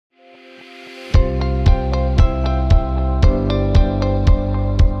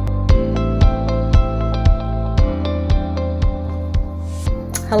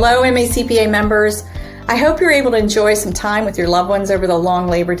Hello, MACPA members. I hope you're able to enjoy some time with your loved ones over the long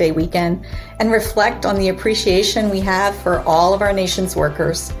Labor Day weekend and reflect on the appreciation we have for all of our nation's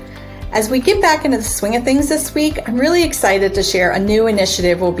workers. As we get back into the swing of things this week, I'm really excited to share a new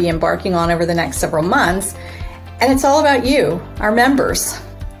initiative we'll be embarking on over the next several months, and it's all about you, our members.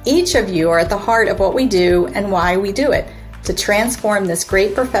 Each of you are at the heart of what we do and why we do it, to transform this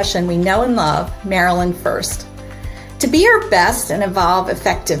great profession we know and love, Maryland First. To be our best and evolve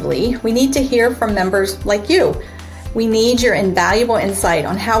effectively, we need to hear from members like you. We need your invaluable insight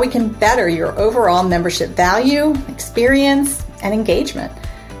on how we can better your overall membership value, experience, and engagement,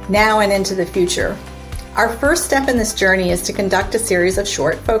 now and into the future. Our first step in this journey is to conduct a series of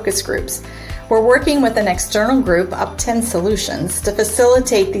short focus groups. We're working with an external group, Up10 Solutions, to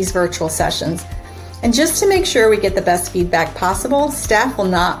facilitate these virtual sessions. And just to make sure we get the best feedback possible, staff will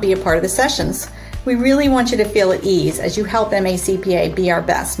not be a part of the sessions. We really want you to feel at ease as you help MACPA be our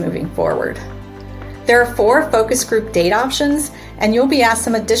best moving forward. There are 4 focus group date options, and you'll be asked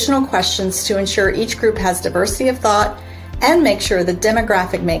some additional questions to ensure each group has diversity of thought and make sure the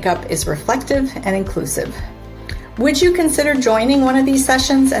demographic makeup is reflective and inclusive. Would you consider joining one of these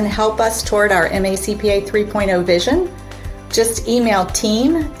sessions and help us toward our MACPA 3.0 vision? Just email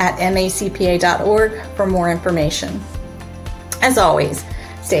team@macpa.org for more information. As always,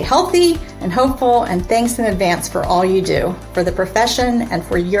 stay healthy and hopeful, and thanks in advance for all you do for the profession and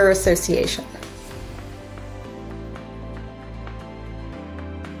for your association.